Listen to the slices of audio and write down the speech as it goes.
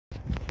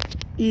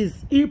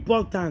It's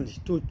important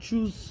to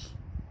choose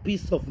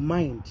peace of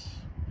mind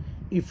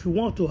if you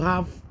want to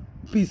have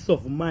peace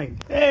of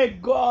mind. Hey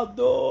God,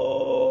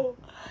 oh!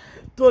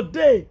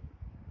 Today,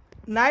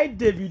 night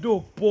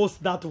Davido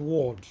post that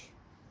word.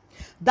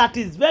 That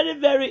is very,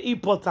 very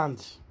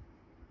important.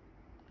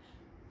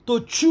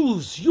 To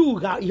choose, you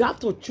have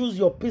to choose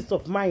your peace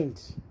of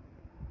mind.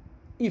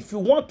 If you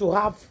want to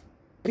have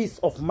peace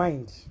of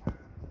mind.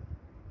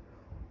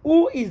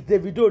 Who is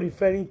Davido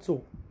referring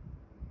to?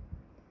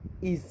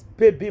 Is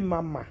baby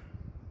mama.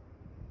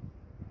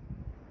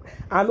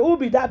 And who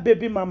be that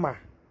baby mama?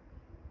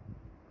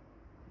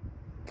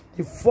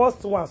 The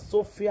first one,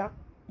 Sophia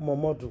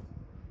MOMODU.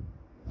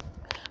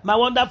 My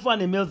wonderful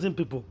and amazing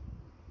people,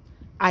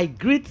 I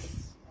greet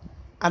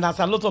and I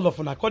salute all of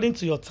you according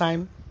to your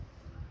time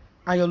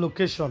and your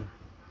location.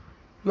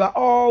 You are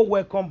all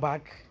welcome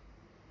back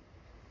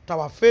to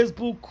our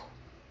Facebook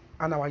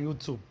and our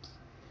YouTube.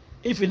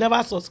 If you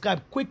never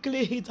subscribe,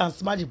 quickly hit and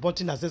smash the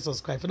button that says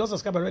subscribe. If you don't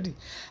subscribe already,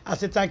 I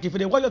say thank you. If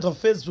you watch it on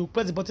Facebook,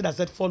 press the button that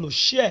says follow,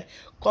 share,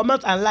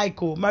 comment, and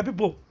like. Oh, my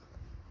people,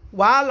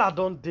 wahala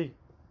don dey.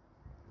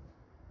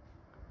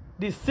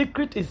 The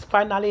secret is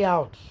finally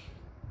out.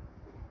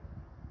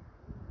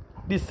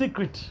 The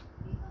secret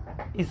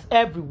is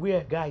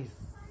everywhere, guys.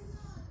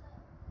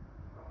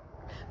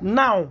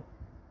 Now,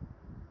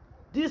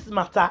 this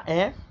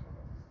matter,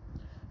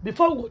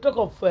 before we talk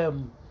of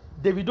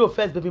Davido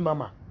first baby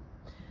mama,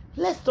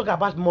 let's talk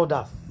about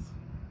mothers.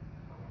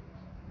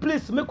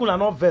 Please make una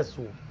not vex.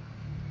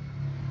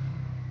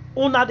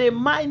 Una dey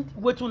mind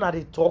wetin una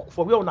dey talk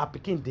for where una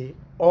pikin dey,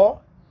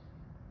 or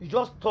you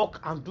just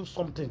talk and do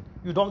something.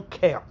 You don't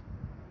care.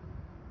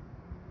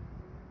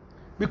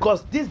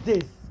 Because these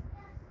days,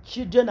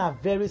 children are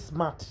very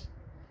smart.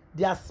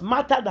 They are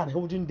smarter than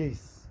olden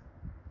days.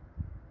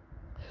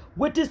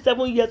 Wetin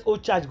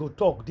 7-year-old child go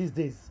talk these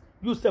days,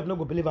 you self no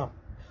go believe am.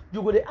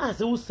 You go dey ask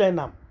who send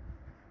am.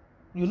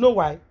 You know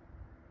why?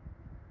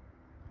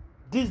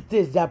 These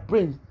days, their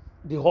brain,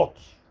 they hot.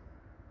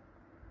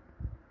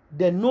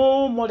 They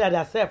know more than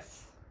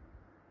themselves.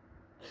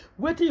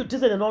 Wait till you think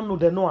they don't know,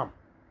 they know them.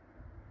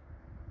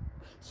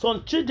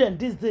 Some children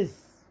these days,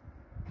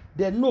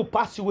 they know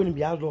pass you when you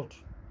be adult.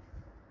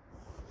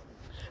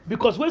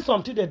 Because when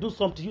some children do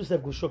something, you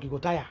self go shock, you go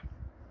tire.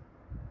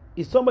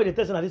 If somebody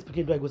tells you that this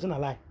speaking, do I go say a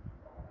lie?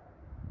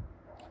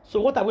 So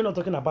what are we not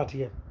talking about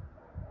here?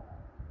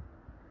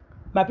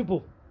 My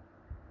people,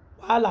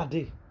 while are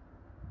they?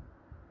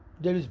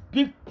 There is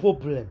big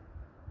problem.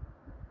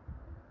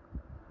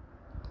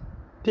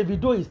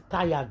 Davido is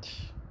tired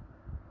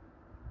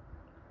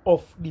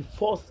of the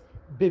first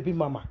baby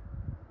mama.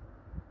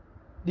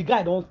 The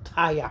guy don't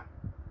tire.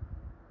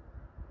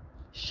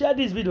 Share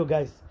this video,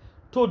 guys.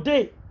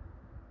 Today,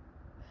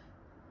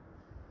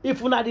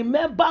 if you not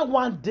remember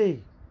one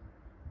day,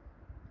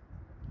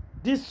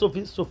 this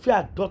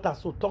Sophia daughter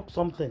so talk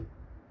something.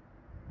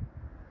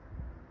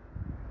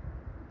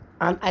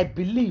 And I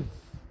believe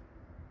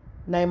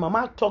now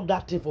mama talk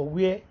that thing for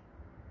where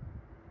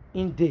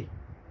in day.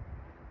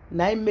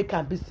 Now I make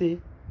her be say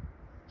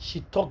she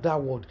talked that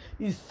word.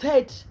 He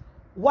said,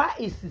 why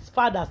is his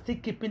father still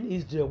keeping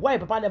Israel? Why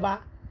papa never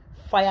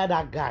fire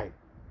that guy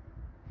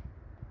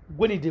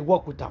when he dey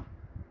work with him?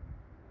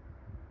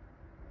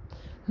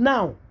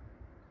 Now,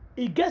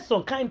 he gets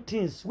some kind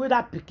things where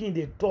that pikin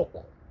they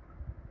talk.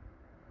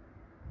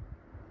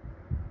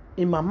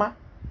 In mama,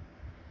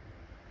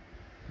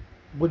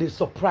 but they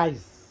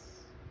surprise.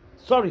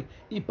 Sorry,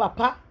 if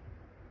papa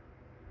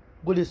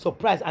go dey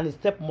surprise and his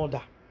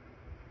stepmother.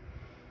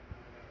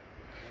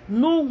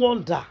 No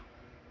wonder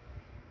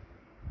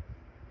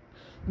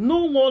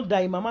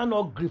him mama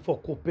not agree for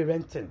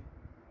co-parenting.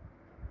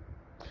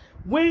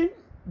 When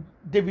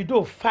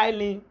Davido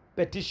filing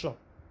petition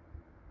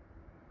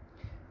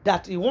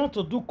that he want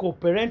to do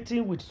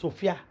co-parenting with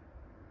Sophia,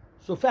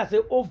 Sophia say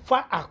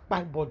over her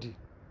back body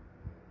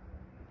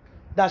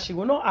that she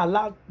will not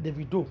allow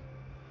Davido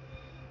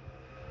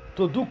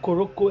to do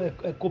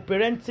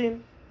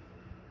co-parenting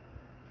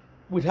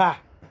with her.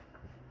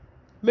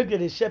 Make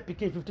them share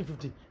pikin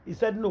 50-50. He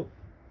said no.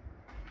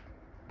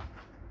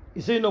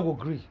 He said he no go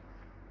agree.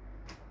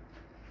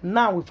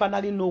 Now we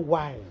finally know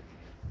why.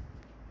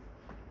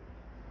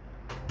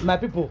 My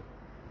people,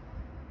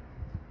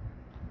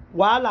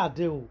 wahala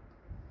dey o.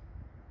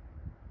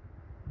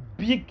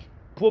 Big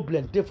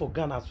problem dey for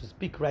Ghana as we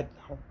speak right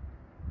now.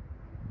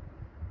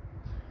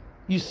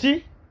 You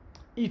see,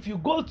 if you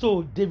go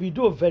to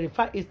Davido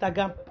verified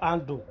Instagram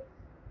handle,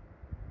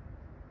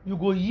 you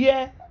go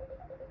hear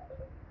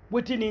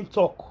wetin him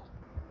talk.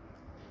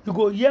 You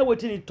go hear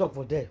wetin him talk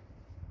for there.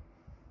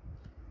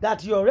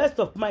 That your rest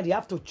of mind, you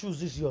have to choose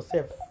this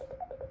yourself.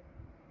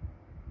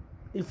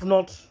 If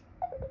not,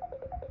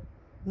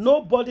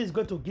 nobody is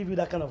going to give you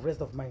that kind of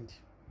rest of mind.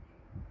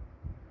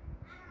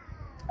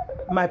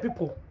 My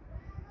people,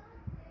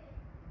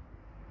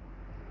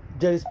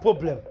 there is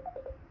problem.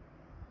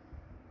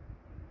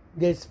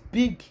 There's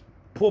big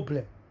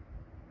problem.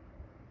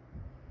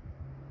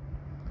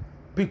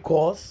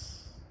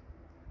 Because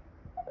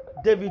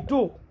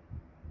Davido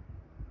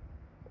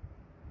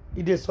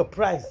e dey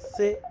surprise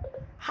say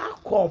how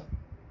come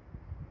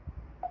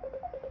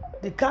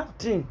the kind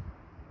thing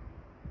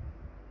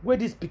wey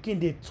this pikin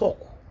dey talk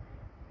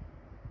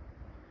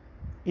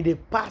e dey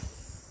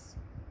pass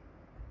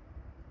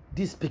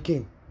this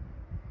pikin.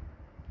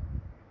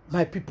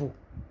 My people,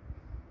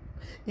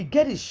 e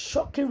get a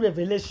shocking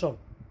revelation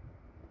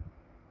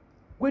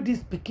wey this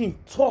pikin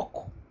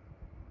talk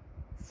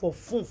for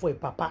phone for a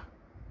papa.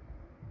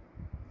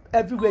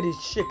 Everywhere they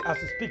shake as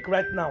we speak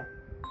right now.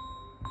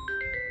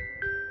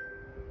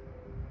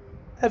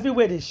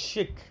 Everywhere they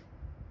shake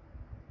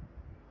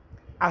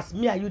as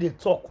me and you they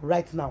talk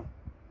right now.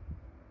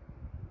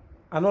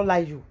 I don't lie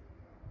you.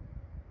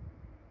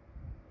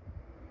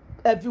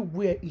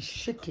 Everywhere is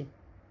shaking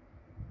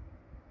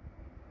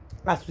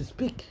as we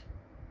speak.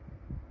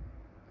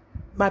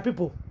 My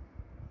people,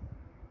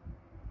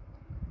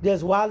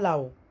 there's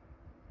wahala.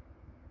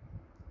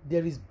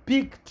 There is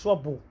big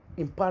trouble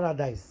in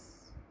paradise.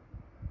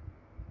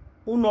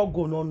 Who not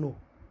go no know.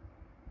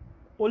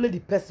 Only the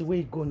person where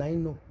you go now you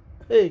know.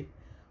 Hey,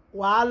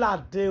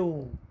 wahala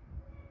dey.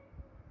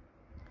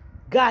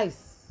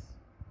 Guys,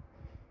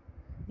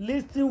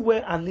 listen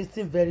well and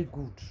listen very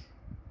good.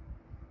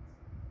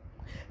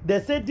 They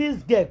say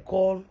this girl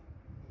called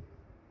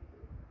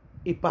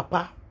a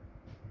papa.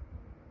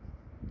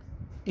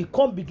 He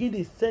can't begin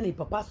to send a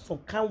papa some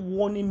kind of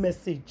warning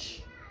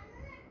message.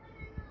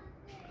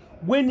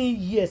 When he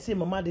hears say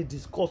mama they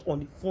discuss on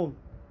the phone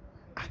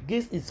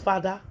against his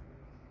father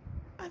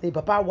and a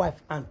papa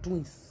wife and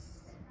twins.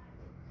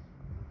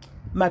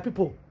 My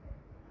people,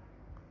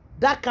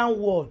 that kind of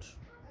word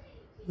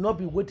not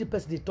be waiting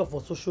person they talk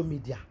for social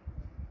media.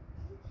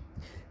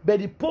 But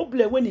the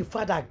problem when the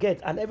father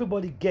gets and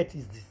everybody gets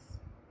is this.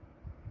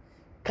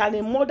 Can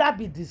a mother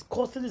be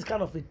discussing this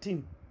kind of a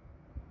thing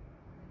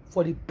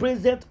for the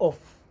presence of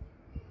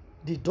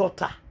the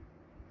daughter?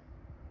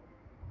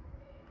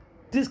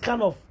 This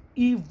kind of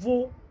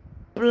evil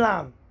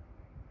plan.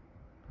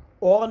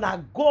 Or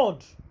now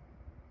God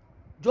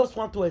just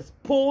want to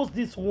expose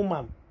this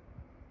woman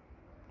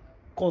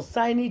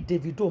concerning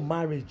DAVIDO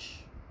marriage.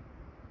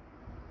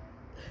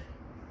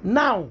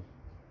 Now,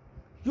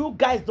 you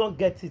guys don't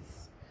get it.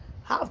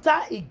 After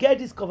he get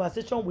this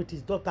conversation with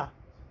his daughter,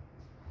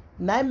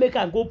 now I make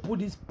her go put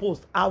this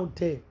post out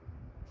there.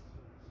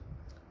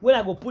 When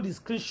I go put the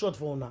screenshot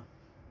for now,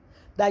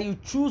 that you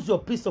choose your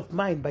peace of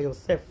mind by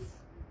yourself.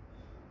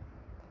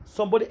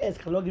 Somebody else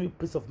cannot give you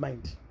peace of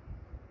mind.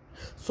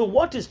 So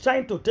what he's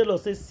trying to tell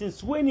us is,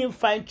 since when you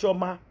find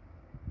CHIOMA,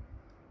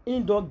 he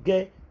don't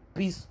get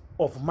peace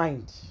of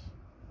mind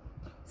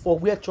for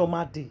where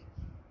CHIOMA dey.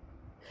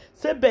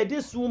 Say, but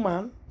this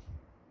woman,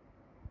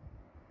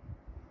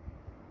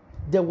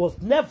 there was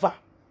never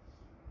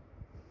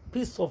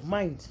peace of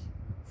mind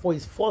for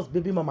his first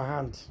baby mama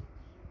hand.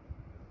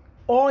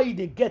 All he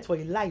dey get for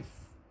his life,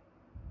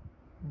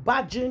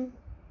 badging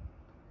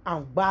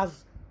and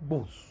baz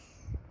both,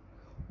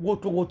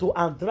 woto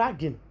and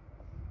dragging,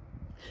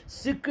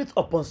 secret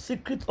upon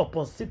secret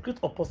upon secret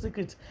upon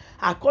secret.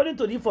 According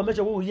to the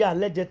information we hear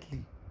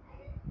allegedly,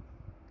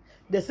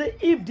 they say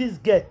if this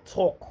girl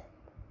talk,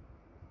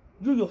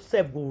 you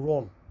yourself go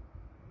run.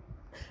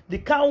 The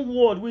kind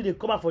word where they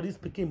come out for this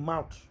speaking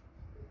mouth,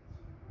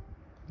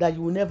 that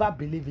you will never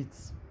believe it.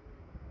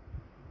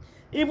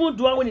 Even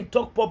the one when he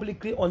talk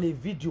publicly on a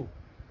video,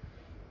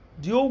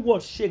 the whole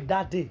world shake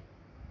that day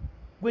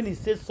when he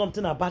says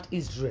something about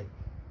Israel.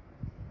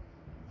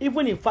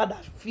 Even if father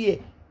fear.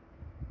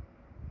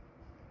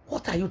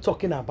 What are you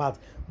talking about?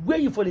 Where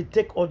you for to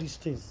take all these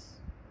things?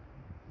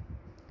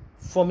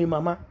 For me,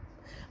 mama.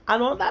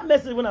 And on that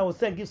message when I was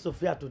saying give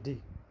Sophia today,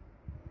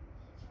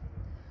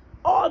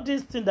 all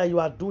these things that you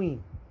are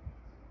doing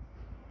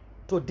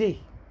today,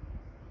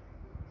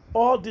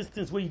 all these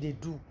things where they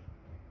do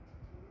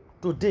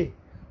today,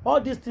 all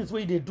these things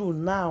where they do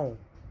now,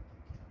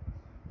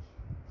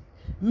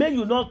 may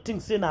you not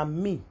think saying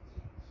I'm me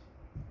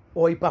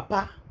or a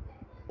papa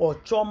or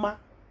CHIOMA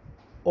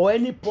or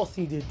any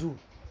person they do.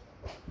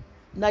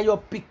 Now you're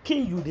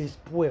picking you they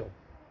spoil.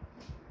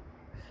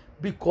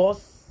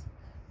 Because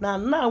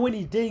now when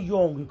he's day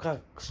young, you can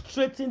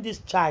straighten this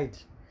child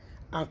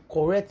and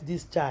correct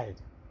this child.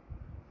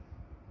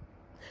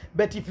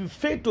 But if you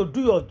fail to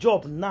do your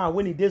job now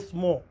when he is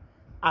small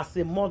as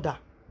a mother,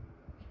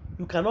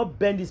 you cannot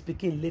bend this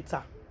pikin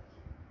later.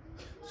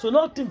 So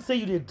nothing say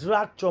you dey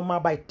drag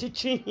CHIOMA by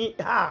teaching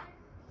her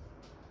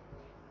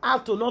how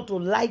to not to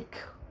like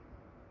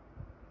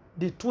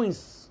the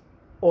twins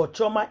or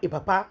CHIOMA a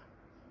papa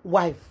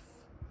wife.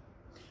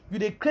 You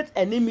dey create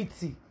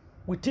enmity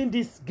within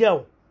this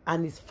girl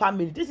and his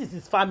family. This is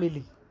his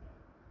family.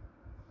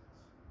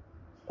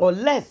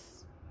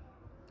 Unless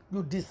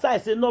you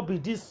decide say not be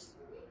this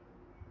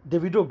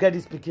DAVIDO get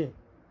this pikin,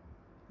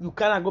 you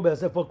cannot go by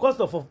yourself. For first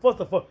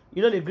of all,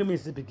 you know the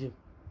agreement is pikin.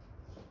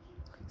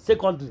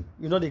 Secondly,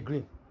 you know the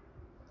agree.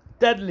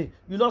 Thirdly,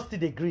 you not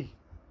still agree.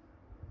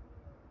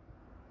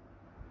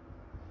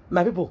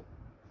 My people,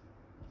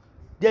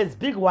 there's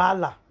big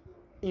wahala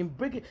in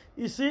breaking.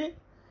 You see,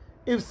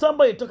 if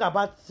somebody talk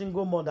about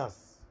single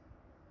mothers,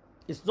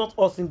 It's not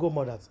all single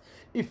mothers.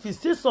 If you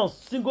see some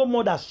single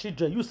mothers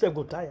children, you say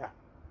go tire.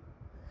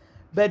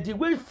 But the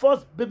way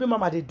first baby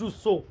mama they do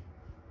so,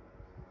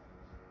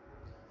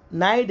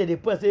 now they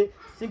put say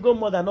single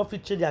mother not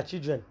fit change their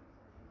children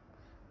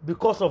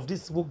because of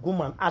this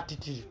woman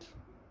attitude.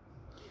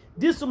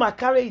 This woman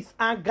carry his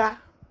anger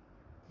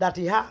that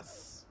he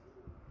has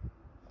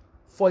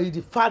for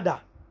the father,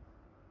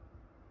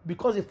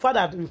 because the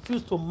father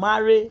refused to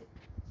marry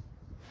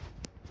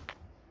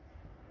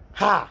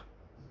her.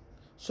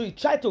 So he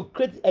tried to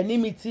create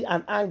enmity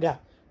and anger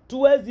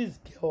towards this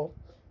girl,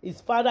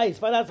 his father, his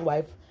father's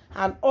wife,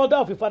 and other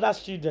of his father's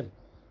children.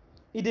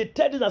 He did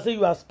tell this and say,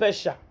 you are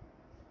special,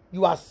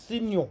 you are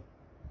senior,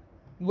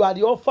 you are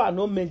the alpha and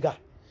omega,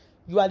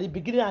 you are the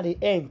beginning and the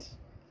end.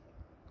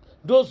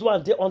 Those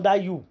ones they under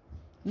you,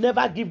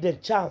 never give them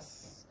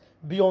chance.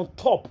 Be on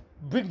top,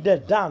 bring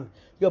them down.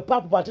 Your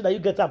property that you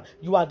get up,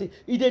 you are the.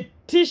 They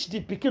teach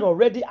the pikin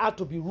already how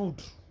to be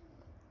rude.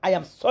 I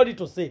am sorry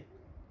to say,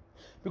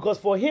 because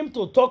for him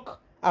to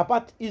talk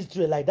about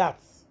Israel like that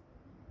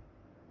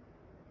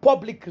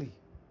publicly,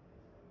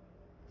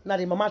 now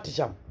the mama teach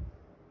him.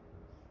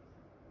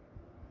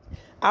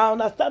 I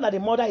understand that the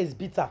mother is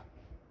bitter.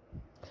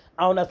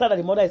 I understand that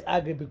the mother is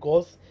angry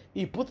because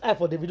he put eye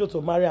for Davido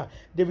to marry her.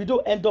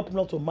 Davido end up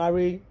not to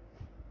marrying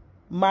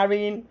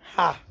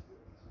her.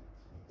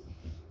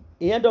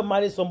 He end up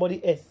marrying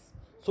somebody else.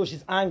 So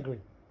she's angry.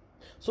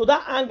 So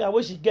that anger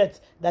where she gets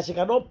that she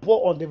cannot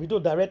pour on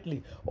Davido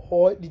directly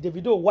or the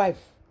Davido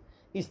wife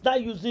is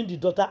not using the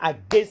daughter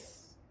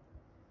against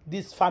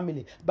this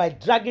family by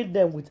dragging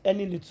them with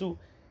any little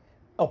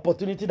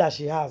opportunity that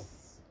she has.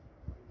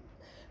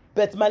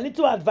 But my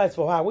little advice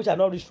for her, which I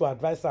not reach to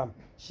advise her,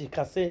 she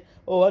can say,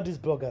 oh, all these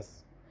bloggers,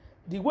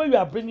 the way you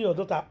are bringing your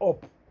daughter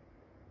up,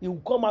 it will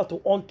come out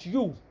to haunt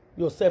you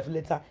yourself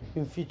later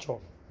in future.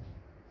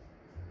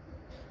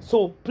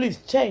 So please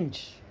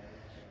change.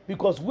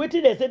 Because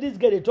waiting they say this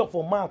girl they talk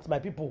for mouth, my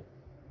people,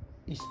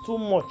 is too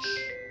much.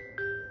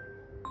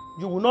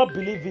 You will not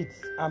believe it.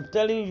 I'm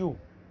telling you.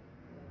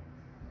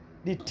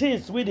 The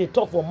things where they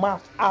talk for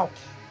mouth out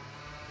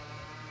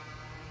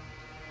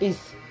is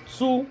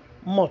too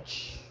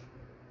much.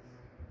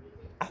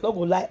 I'm not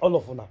gonna lie all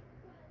of you now.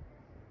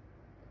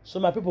 So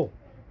my people,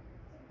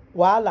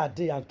 wahala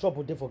dey and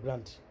trouble dey for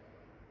ground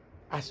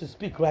as you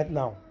speak right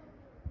now.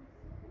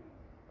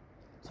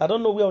 So I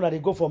don't know where they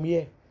go from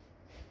here.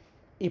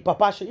 If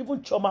Papa,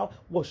 even CHIOMA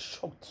was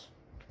shocked.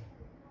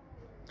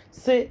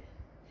 Say,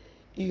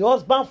 his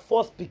husband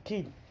first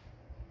pikin,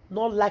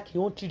 not like his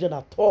own children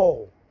at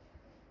all.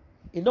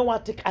 He don't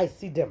want to take I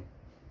see them.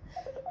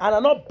 And I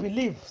not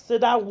believe, say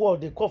that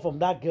word they come from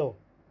that girl.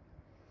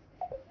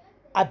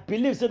 I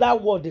believe, say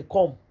that word they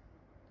come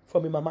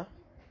from his mama.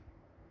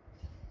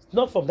 It's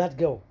not from that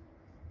girl.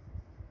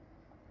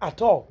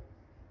 At all.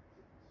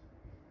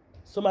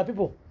 So my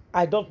people,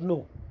 I don't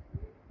know.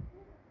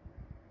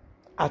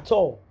 At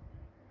all.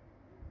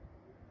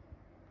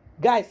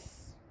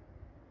 Guys,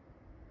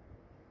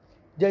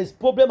 there is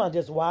problem and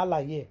there's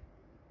wahala here.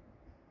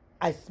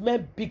 I smell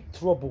big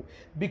trouble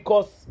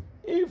because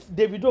if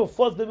Davido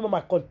first baby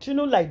mama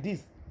continue like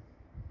this,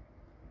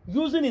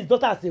 using his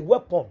daughter as a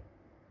weapon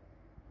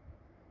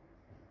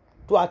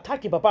to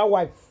attack his papa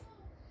wife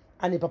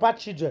and his papa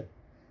children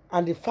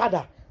and the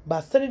father by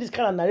sending this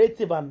kind of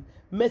narrative and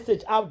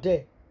message out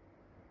there.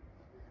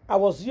 I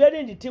was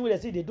hearing the thing where they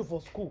say they do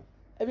for school.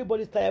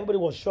 Everybody's tired, everybody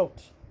was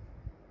shocked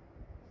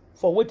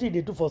for what they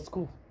do for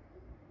school.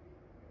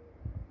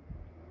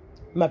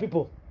 My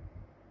people,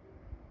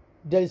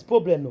 there is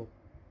problem no,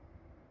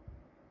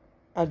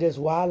 and there's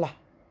wahala.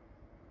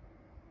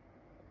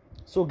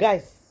 So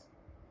guys,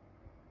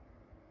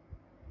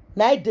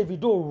 now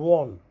Davido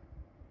run.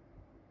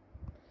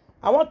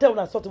 I want to tell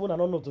you something I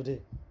don't know today.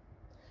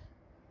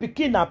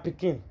 Pikin na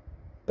pikin,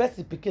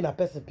 person pikin na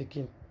person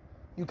pikin.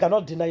 You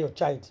cannot deny your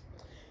child.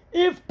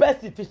 If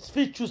person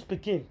fit choose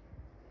pikin,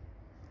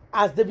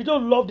 as Davido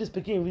love this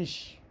pikin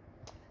reach,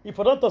 if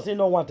I don't say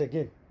no want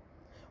again.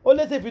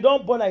 Only say if you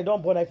don't born, I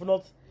don't born. If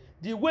not,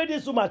 the way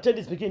this woman turn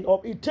this pikin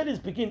up, it turn this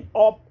pikin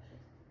up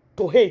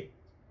to hate.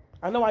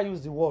 I know I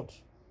use the word.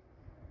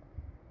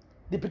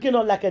 The pikin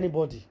don't like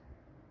anybody,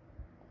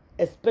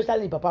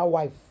 especially papa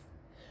wife.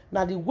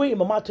 Now the way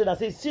mama turn and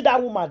say, see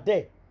that woman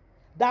there,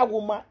 that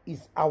woman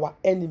is our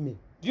enemy.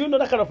 Do you know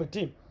that kind of a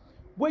thing?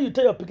 When you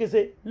tell your pikin,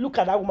 say, look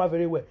at that woman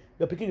very well.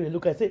 Your pikin will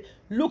look and say,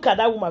 look at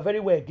that woman very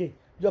well again.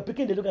 Your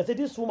pikin they look and say,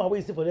 this woman where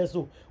you see for them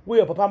so, where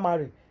your papa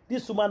marry,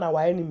 this woman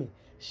our enemy.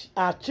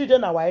 Our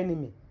children are our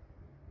enemy.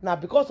 Now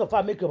because of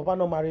her, make your papa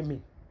not marry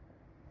me.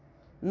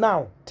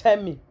 Now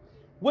tell me,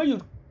 when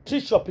you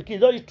treat your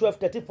pikin, only 12,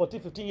 13, 14,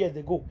 15 years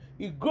ago,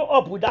 you grow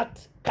up with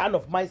that kind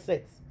of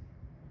mindset.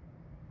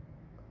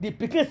 The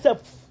pikin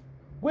self,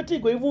 what you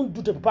go even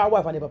do to papa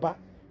wife and the papa,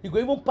 you go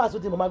even pass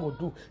what the mama go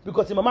do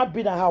because the mama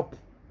been a help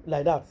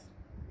like that.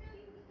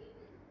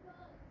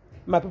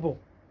 My people,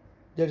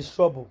 there is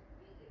trouble,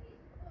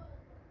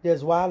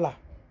 there's wahala,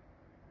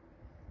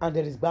 and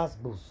there is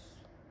basbos.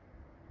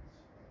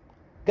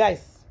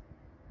 Guys,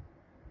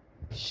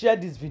 share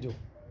this video.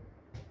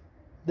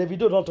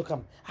 Davido don't to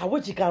come. I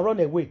wish he can run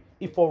away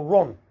if I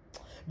run.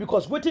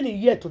 Because waiting a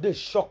year today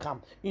shock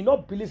him. He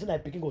not believing I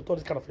picking go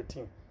this kind of a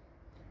thing.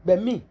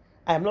 But me,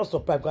 I am not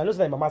surprised because I know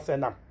that my mama said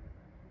now.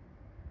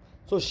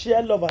 So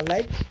share, love, and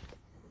like.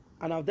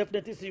 And I'll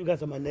definitely see you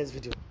guys on my next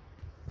video.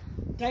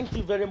 Thank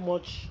you very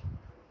much.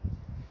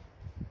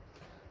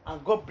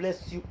 And God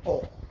bless you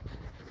all.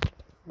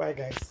 Bye,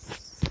 guys.